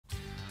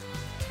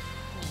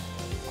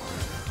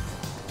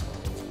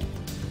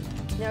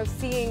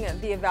Seeing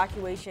the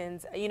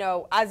evacuations,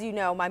 as you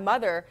know, my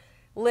mother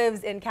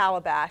lives in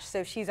Calabash,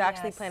 so she's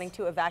actually planning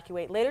to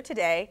evacuate later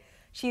today.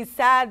 She's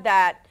sad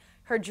that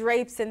her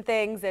drapes and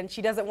things, and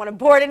she doesn't want to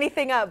board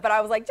anything up, but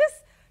I was like,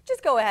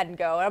 just go ahead and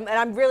go. And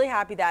I'm really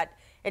happy that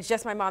it's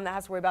just my mom that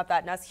has to worry about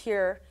that, and us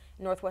here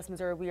in Northwest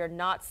Missouri, we are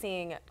not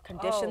seeing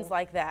conditions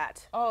like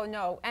that. Oh,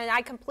 no. And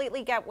I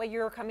completely get where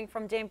you're coming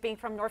from, Dane, being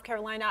from North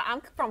Carolina.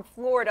 I'm from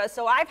Florida,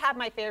 so I've had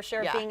my fair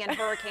share of being in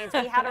hurricanes.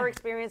 We had our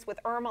experience with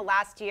Irma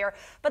last year,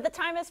 but the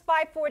time is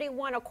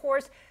 5:41. Of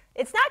course,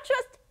 it's not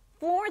just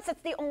Florence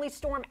that's the only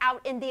storm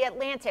out in the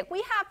Atlantic.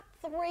 We have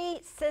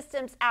 3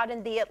 systems out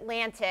in the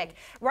Atlantic.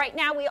 Right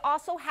now, we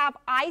also have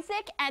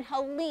Isaac and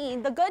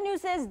Helene. The good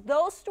news is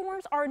those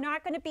storms are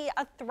not going to be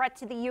a threat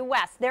to the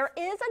U.S. There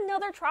is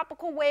another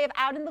tropical wave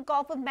out in the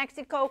Gulf of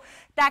Mexico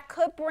that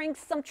could bring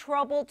some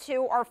trouble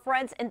to our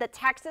friends in the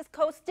Texas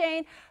coast,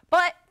 Dane.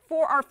 But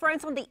for our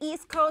friends on the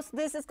East Coast,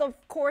 this is, of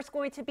course,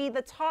 going to be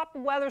the top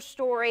weather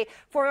story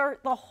for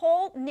the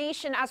whole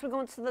nation as we go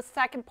into the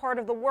second part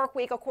of the work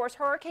week. Of course,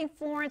 Hurricane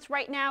Florence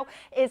right now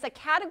is a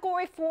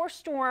Category 4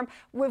 storm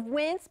with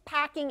winds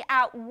packing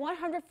at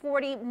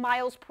 140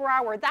 miles per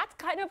hour. That's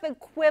kind of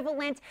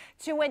equivalent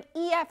to an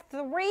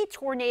EF3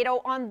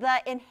 tornado on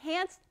the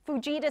enhanced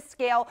Fujita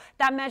scale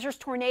that measures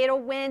tornado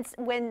winds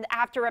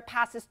after it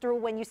passes through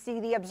when you see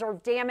the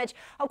observed damage.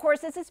 Of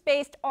course, this is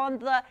based on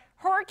the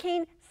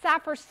Hurricane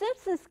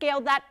Saffir-Simpson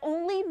scale that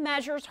only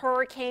measures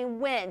hurricane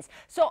winds.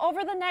 So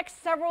over the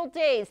next several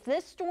days,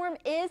 this storm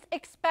is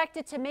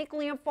expected to make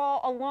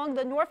landfall along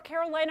the North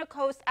Carolina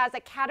coast as a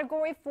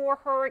Category 4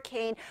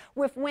 hurricane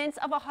with winds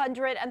of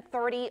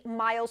 130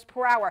 miles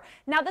per hour.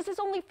 Now, this is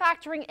only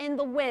factoring in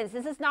the winds.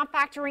 This is not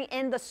factoring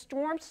in the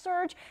storm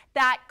surge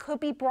that could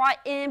be brought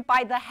in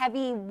by the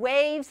heavy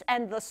waves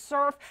and the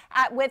surf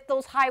with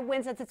those high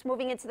winds as it's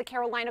moving into the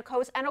Carolina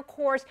coast. And of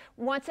course,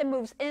 once it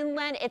moves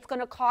inland, it's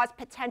going to cause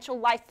potential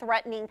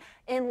life-threatening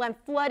inland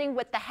flooding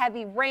with the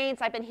heavy rains.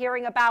 I've been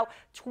hearing about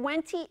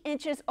 20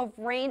 inches of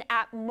rain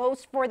at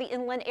most for the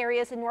inland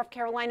areas in North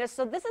Carolina.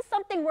 So this is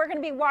something we're going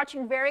to be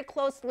watching very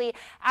closely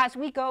as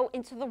we go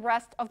into the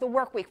rest of the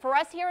work week. For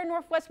us here in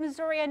Northwest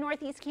Missouri and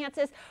Northeast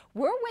Kansas,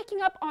 we're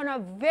waking up on a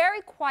very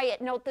quiet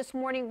note this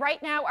morning.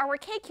 Right now, our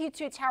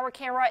KQ2 tower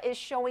camera is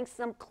showing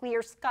some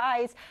clear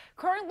skies.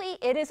 Currently,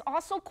 it is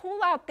also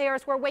cool out there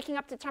as we're waking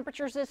up to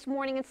temperatures this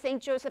morning in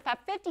St. Joseph at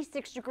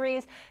 56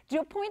 degrees.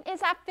 Dew point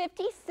is at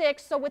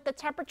 56, so with the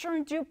temperature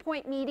and dew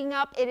point meeting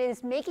up, it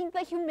is making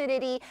the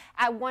humidity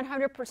at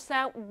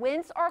 100%.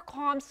 Winds are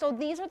calm, so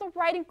these are the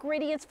right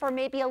ingredients for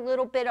maybe a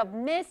little bit of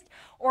mist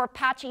or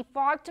patchy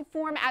fog to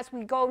form as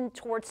we go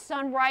towards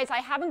sunrise. I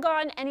haven't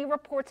gotten any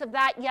reports of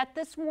that yet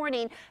this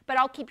morning, but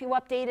I'll keep you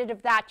updated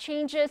if that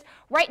changes.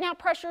 Right now,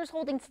 pressure is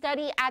holding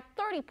steady at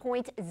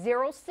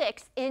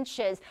 30.06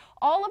 inches.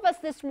 All of us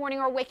this morning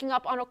are waking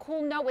up on a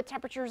cool note with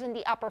temperatures in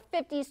the upper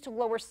 50s to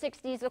lower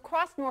 60s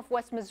across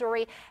Northwest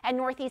Missouri and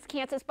Northeast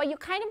Kansas, but you're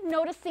kind of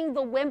noticing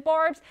the wind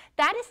barbs.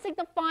 That is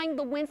signifying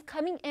the winds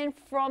coming in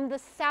from the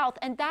south,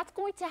 and that's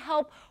going to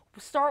help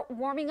start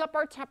warming up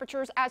our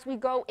temperatures as we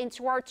go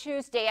into our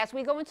Tuesday. As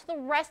we go into the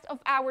rest of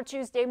our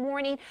Tuesday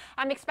morning,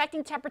 I'm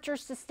expecting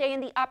temperatures to stay in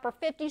the upper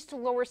 50s to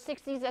lower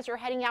 60s as you're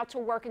heading out to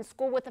work and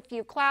school with a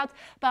few clouds,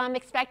 but I'm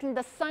expecting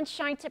the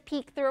sunshine to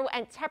peek through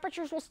and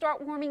temperatures will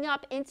start warming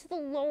up into the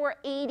lower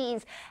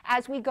 80s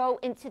as we go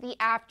into the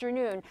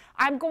afternoon.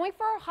 I'm going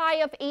for a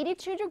high of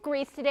 82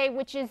 degrees today,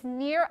 which is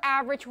near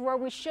average where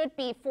we should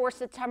be for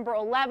September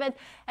 11th,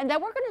 and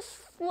then we're going to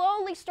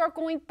slowly start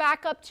going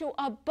back up to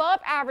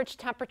above average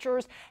temperatures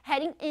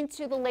heading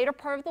into the later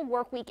part of the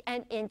work week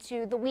and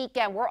into the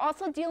weekend. We're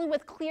also dealing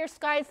with clear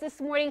skies this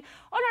morning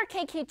on our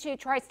KQ2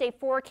 Tri-State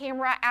 4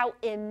 camera out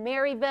in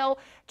Maryville.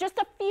 Just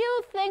a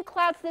few thin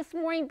clouds this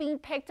morning being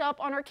picked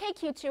up on our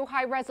KQ2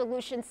 high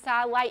resolution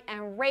satellite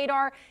and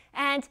radar,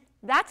 and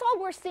that's all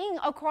we're seeing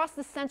across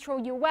the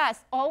central U.S.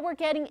 All we're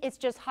getting is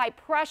just high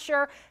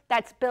pressure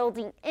that's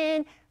building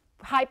in.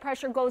 High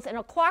pressure goes in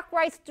a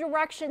clockwise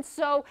direction,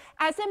 so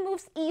as it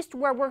moves east,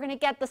 where we're going to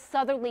get the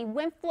southerly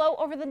wind flow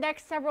over the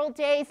next several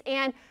days,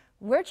 and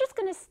we're just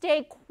going to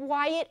stay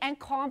quiet and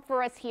calm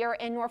for us here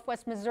in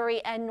Northwest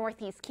Missouri and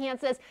Northeast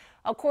Kansas.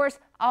 Of course,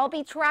 I'll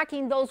be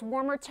tracking those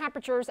warmer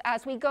temperatures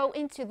as we go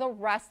into the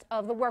rest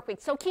of the work week.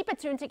 So keep it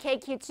tuned to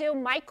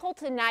KQ2. Mike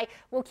Colton and I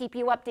will keep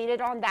you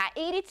updated on that.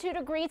 82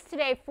 degrees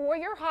today for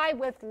your high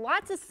with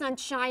lots of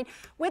sunshine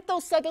with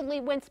those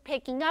southerly winds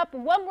picking up.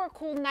 One more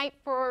cool night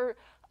for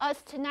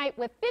us tonight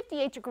with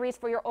 58 degrees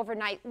for your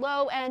overnight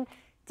low. And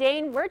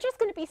Dane, we're just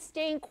going to be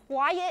staying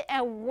quiet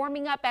and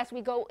warming up as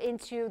we go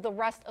into the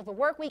rest of the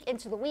work week,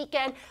 into the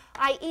weekend.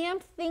 I am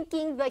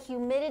thinking the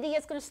humidity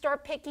is going to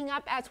start picking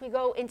up as we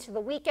go into the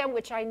weekend,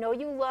 which I know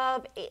you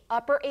love,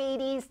 upper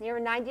 80s, near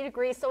 90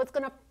 degrees. So it's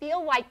going to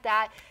feel like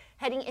that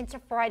heading into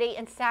Friday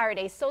and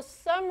Saturday. So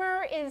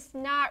summer is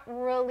not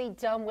really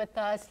done with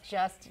us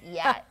just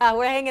yet.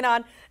 We're hanging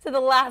on to the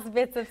last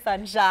bits of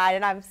sunshine,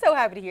 and I'm so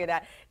happy to hear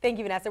that. Thank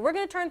you, Vanessa. We're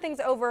going to turn things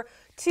over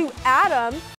to Adam.